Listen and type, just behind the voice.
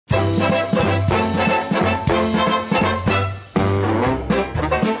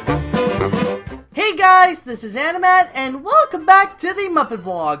guys, this is Animat, and welcome back to the Muppet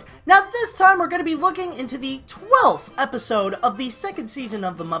Vlog. Now this time we're going to be looking into the 12th episode of the second season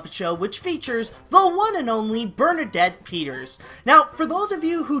of The Muppet Show, which features the one and only Bernadette Peters. Now, for those of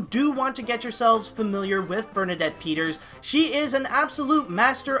you who do want to get yourselves familiar with Bernadette Peters, she is an absolute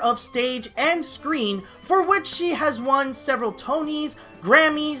master of stage and screen, for which she has won several Tonys,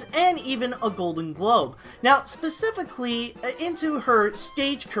 Grammys, and even a Golden Globe. Now, specifically into her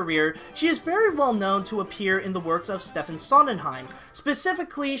stage career, she is very well known to appear in the works of Stephen Sondheim.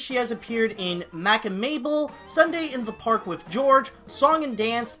 Specifically, she has appeared in Mac and Mabel, Sunday in the Park with George, Song and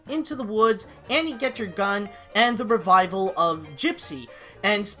Dance, Into the Woods, Annie Get Your Gun, and the revival of Gypsy.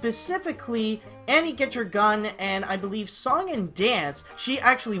 And specifically, Annie Get Your Gun and I believe Song and Dance, she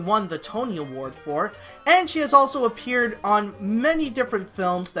actually won the Tony Award for. And she has also appeared on many different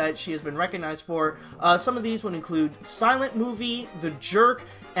films that she has been recognized for. Some of these would include Silent Movie, The Jerk,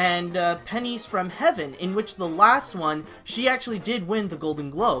 and Pennies from Heaven, in which the last one, she actually did win the Golden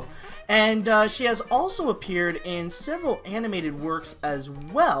Globe. And she has also appeared in several animated works as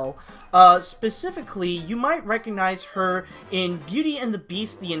well. Specifically, you might recognize her in Beauty and the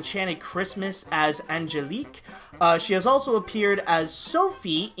Beast, The Enchanted Christmas as Angelique. She has also appeared as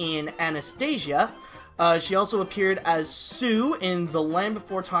Sophie in Anastasia. She also appeared as Sue in The Land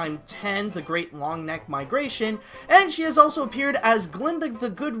Before Time 10, The Great Long Neck Migration, and she has also appeared as Glinda the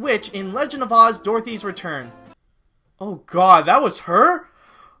Good Witch in Legend of Oz, Dorothy's Return. Oh god, that was her?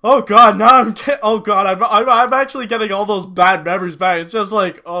 Oh god, now I'm actually getting all those bad memories back. It's just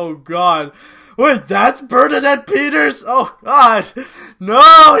like, oh god. Wait, that's Bernadette Peters? Oh god.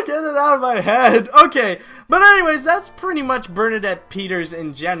 No, get it out of my head. Okay, but anyways, that's pretty much Bernadette Peters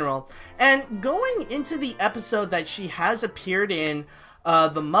in general. And going into the episode that she has appeared in,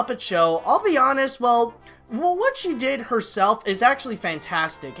 The Muppet Show, I'll be honest, well, what she did herself is actually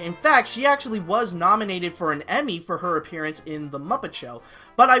fantastic. In fact, she actually was nominated for an Emmy for her appearance in The Muppet Show.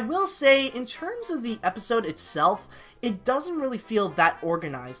 But I will say, in terms of the episode itself, it doesn't really feel that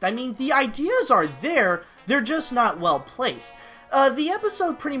organized. I mean, the ideas are there, they're just not well placed. The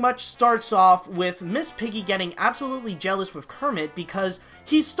episode pretty much starts off with Miss Piggy getting absolutely jealous with Kermit because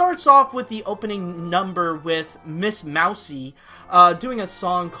he starts off with the opening number with Miss Mousey doing a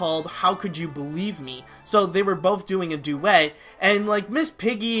song called How Could You Believe Me? So they were both doing a duet, and like Miss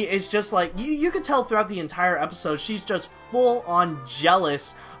Piggy is just like, you could tell throughout the entire episode she's just full on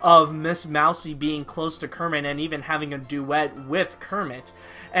jealous of Miss Mousey being close to Kermit and even having a duet with Kermit.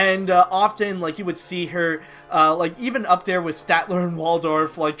 And often, like, you would see her, like, even up there with Statler and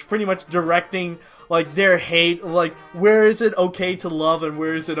Waldorf, like, pretty much directing, like, their hate, like, where is it okay to love and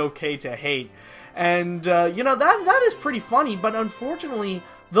where is it okay to hate? And, you know, that is pretty funny, but unfortunately,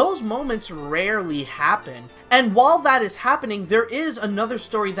 those moments rarely happen. And while that is happening, there is another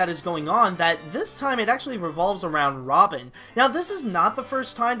story that is going on that this time it actually revolves around Robin. Now, this is not the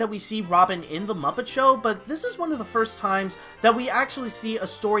first time that we see Robin in The Muppet Show, but this is one of the first times that we actually see a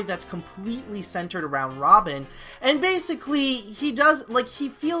story that's completely centered around Robin. And basically, he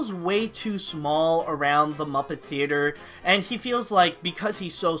feels way too small around the Muppet Theater, and he feels like because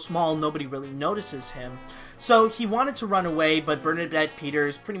he's so small, nobody really notices him. So he wanted to run away, but Bernadette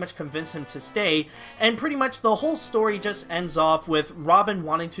Peters pretty much convinced him to stay, and pretty much the whole story just ends off with Robin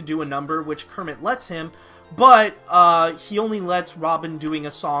wanting to do a number, which Kermit lets him, but he only lets Robin doing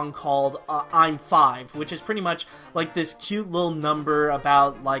a song called I'm 5, which is pretty much like this cute little number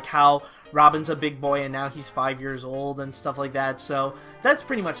about like how Robin's a big boy and now he's 5 years old and stuff like that, so that's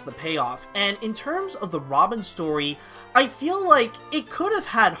pretty much the payoff. And in terms of the Robin story, I feel like it could have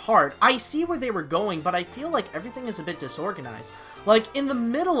had heart. I see where they were going, but I feel like everything is a bit disorganized. Like, in the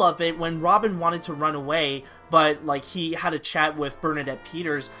middle of it, when Robin wanted to run away, but, like, he had a chat with Bernadette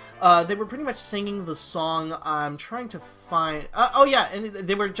Peters, they were pretty much singing the song, I'm trying to find... oh yeah, and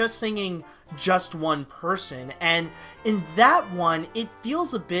they were just singing Just One Person, and in that one, it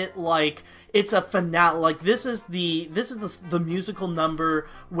feels a bit like it's a finale. Like, this is the musical number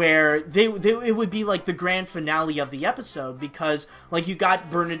where it would be like the grand finale of the episode, because like you got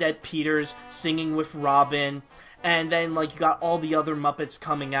Bernadette Peters singing with Robin, and then like you got all the other Muppets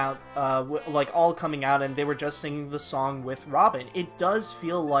coming out, all coming out, and they were just singing the song with Robin. It does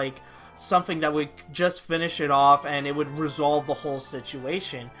feel like something that would just finish it off and it would resolve the whole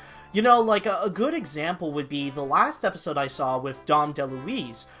situation. You know, like a good example would be the last episode I saw with Dom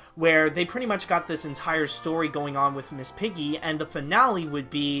DeLuise, where they pretty much got this entire story going on with Miss Piggy, and the finale would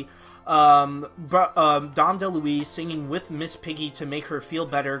be Dom DeLuise singing with Miss Piggy to make her feel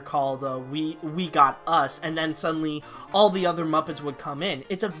better, called We Got Us, and then suddenly all the other Muppets would come in.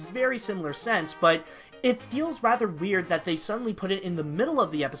 It's a very similar sense, but it feels rather weird that they suddenly put it in the middle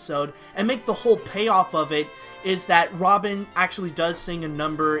of the episode and make the whole payoff of it is that Robin actually does sing a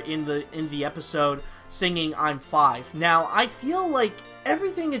number in the episode singing I'm 5. Now, I feel like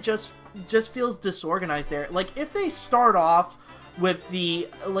everything it just feels disorganized there. Like, if they start off with the,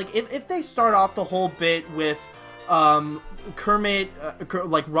 like, if they start off the whole bit with Kermit,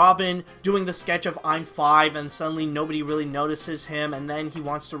 like Robin doing the sketch of I'm 5 and suddenly nobody really notices him and then he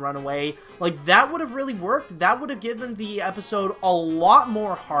wants to run away, like, that would have really worked. That would have given the episode a lot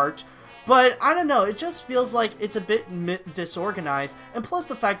more heart. But, I don't know, it just feels like it's a bit disorganized, and plus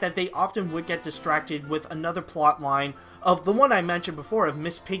the fact that they often would get distracted with another plot line of the one I mentioned before, of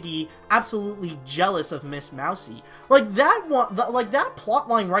Miss Piggy absolutely jealous of Miss Mousey. Like, that one, like, that plot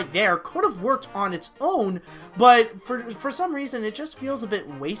line right there could have worked on its own, but for some reason it just feels a bit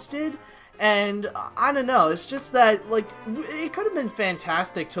wasted. And I don't know, it's just that, like, it could have been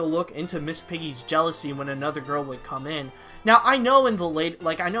fantastic to look into Miss Piggy's jealousy when another girl would come in. Now, I know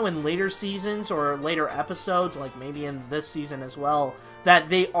in later seasons or later episodes, like maybe in this season as well, that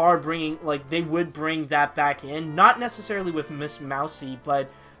they are bringing, like, they would bring that back in. Not necessarily with Miss Mousey, but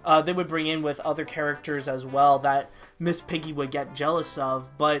they would bring in with other characters as well that Miss Piggy would get jealous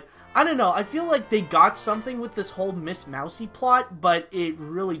of. But I don't know, I feel like they got something with this whole Miss Mousey plot, but it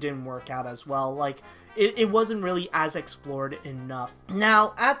really didn't work out as well. Like, it wasn't really as explored enough.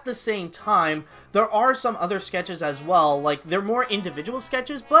 Now, at the same time, there are some other sketches as well. Like, they're more individual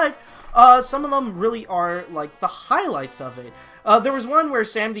sketches, but some of them really are, like, the highlights of it. There was one where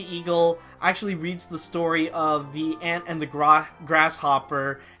Sam the Eagle actually reads the story of the ant and the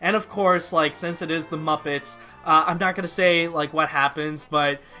grasshopper, and of course, like, since it is the Muppets, I'm not gonna say, like, what happens,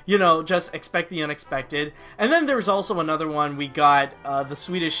 but, you know, just expect the unexpected. And then there was also another one, we got the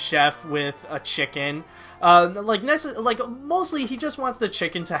Swedish chef with a chicken. Like, mostly he just wants the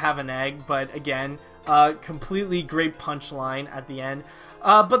chicken to have an egg, but again, completely great punchline at the end.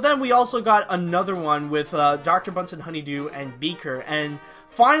 But then we also got another one with Dr. Bunsen Honeydew and Beaker, and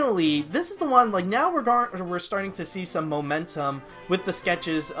finally, this is the one, like, now we're starting to see some momentum with the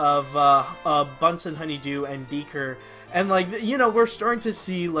sketches of Bunsen Honeydew and Beaker, and, like, you know, we're starting to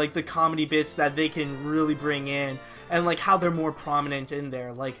see, like, the comedy bits that they can really bring in, and, like, how they're more prominent in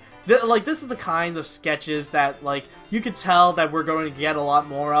there. Like, this is the kind of sketches that, like, you could tell that we're going to get a lot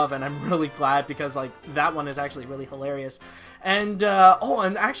more of, and I'm really glad, because, like, that one is actually really hilarious. And,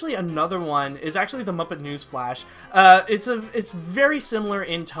 and actually another one is actually the Muppet News Flash. It's very similar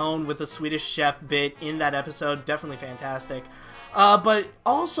in tone with the Swedish chef bit in that episode, definitely fantastic. But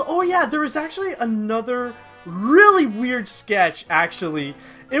also, oh yeah, there was actually another really weird sketch, actually.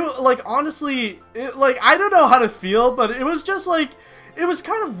 It was, like, honestly, like, I don't know how to feel, but it was just, like, it was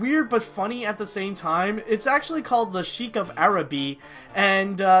kind of weird but funny at the same time. It's actually called The Sheik of Araby,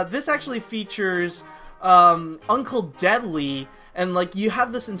 and this actually features Uncle Deadly, and, like, you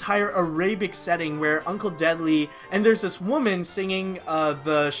have this entire Arabic setting where Uncle Deadly, and there's this woman singing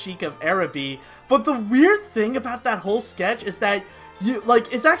The Sheik of Araby, but the weird thing about that whole sketch is that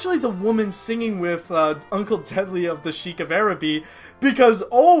it's actually the woman singing with Uncle Deadly of The Sheik of Araby, because,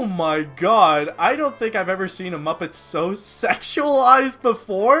 oh my god, I don't think I've ever seen a Muppet so sexualized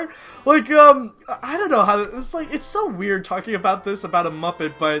before. Like, I don't know how, it's like, it's so weird talking about this about a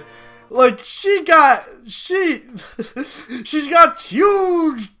Muppet, but, like, she's got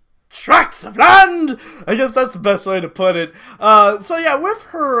huge tracts of land! I guess that's the best way to put it. So yeah, with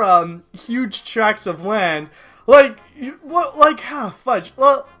her, huge tracts of land, like, fudge.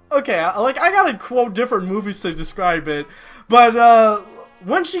 Well, okay, like, I gotta quote different movies to describe it, but,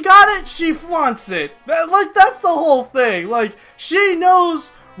 when she got it, she flaunts it. Like, that's the whole thing. Like, she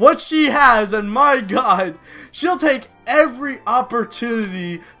knows what she has, and my god, she'll take every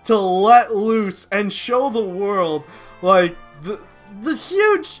opportunity to let loose and show the world, like, the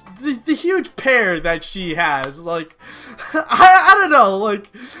huge pair that she has. Like, I don't know, like,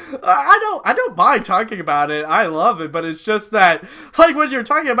 I don't mind talking about it, I love it, but it's just that, like, when you're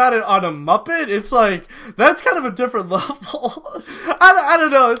talking about it on a Muppet, it's like, that's kind of a different level. I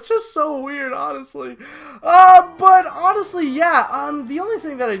don't know, it's just so weird, honestly. But honestly, yeah, the only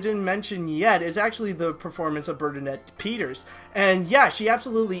thing that I didn't mention yet is actually the performance of Bernadette Peters, and yeah, she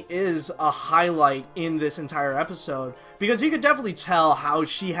absolutely is a highlight in this entire episode, because you could definitely tell how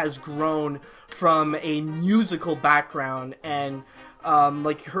she has grown from a musical background, and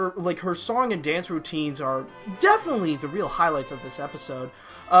her song and dance routines are definitely the real highlights of this episode.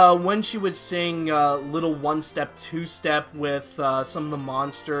 When she would sing Little One Step, Two Step with some of the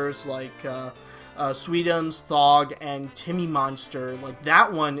monsters like Sweetums, Thog, and Timmy Monster, like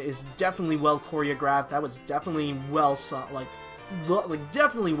that one is definitely well choreographed. That was definitely well sung,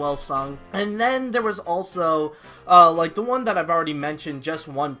 definitely well sung. And then there was also like the one that I've already mentioned, Just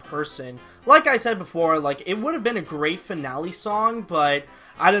One Person. Like I said before, like it would have been a great finale song, but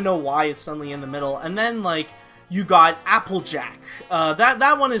I don't know why it's suddenly in the middle. And then like you got Applejack.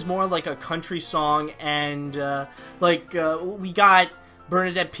 That one is more like a country song, and we got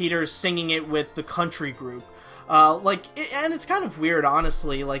Bernadette Peters singing it with the country group. And it's kind of weird,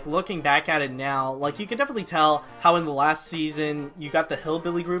 honestly, like, looking back at it now, like, you can definitely tell how in the last season you got the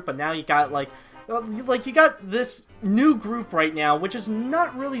hillbilly group, but now you got, you got this new group right now, which is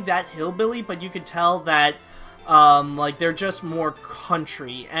not really that hillbilly, but you could tell that, they're just more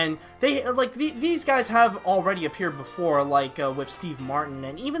country, and they, these guys have already appeared before, with Steve Martin,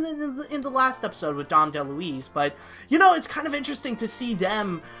 and even in the last episode with Dom DeLuise, but, you know, it's kind of interesting to see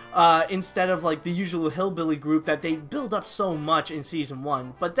them, instead of, like, the usual hillbilly group that they build up so much in Season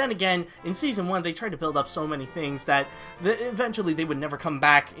 1, but then again, in Season 1, they tried to build up so many things that eventually they would never come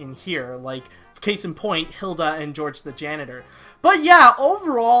back in here, like, case in point, Hilda and George the Janitor. But yeah,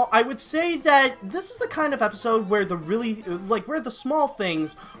 overall, I would say that this is the kind of episode where where the small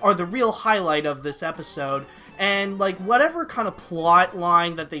things are the real highlight of this episode, and like whatever kind of plot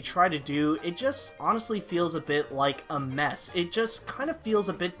line that they try to do, it just honestly feels a bit like a mess. It just kind of feels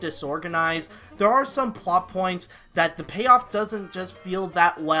a bit disorganized. There are some plot points that the payoff doesn't just feel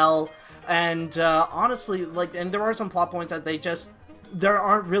that well, and honestly, and there are some plot points that they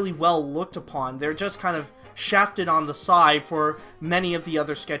aren't really well looked upon. They're just kind of shafted on the side for many of the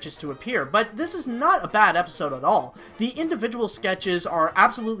other sketches to appear. But this is not a bad episode at all. The individual sketches are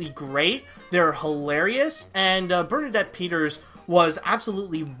absolutely great, they're hilarious, and Bernadette Peters was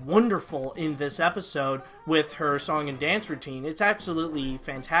absolutely wonderful in this episode with her song and dance routine. It's absolutely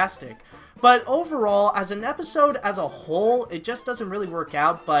fantastic. But overall, as an episode as a whole, it just doesn't really work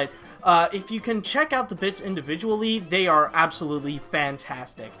out, but if you can check out the bits individually, they are absolutely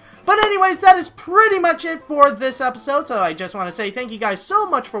fantastic. But anyways, that is pretty much it for this episode, so I just want to say thank you guys so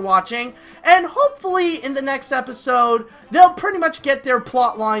much for watching, and hopefully in the next episode, they'll pretty much get their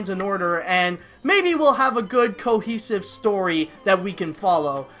plot lines in order, and maybe we'll have a good cohesive story that we can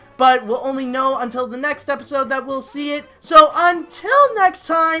follow. But we'll only know until the next episode that we'll see it, so until next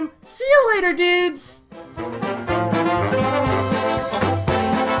time, see you later, dudes!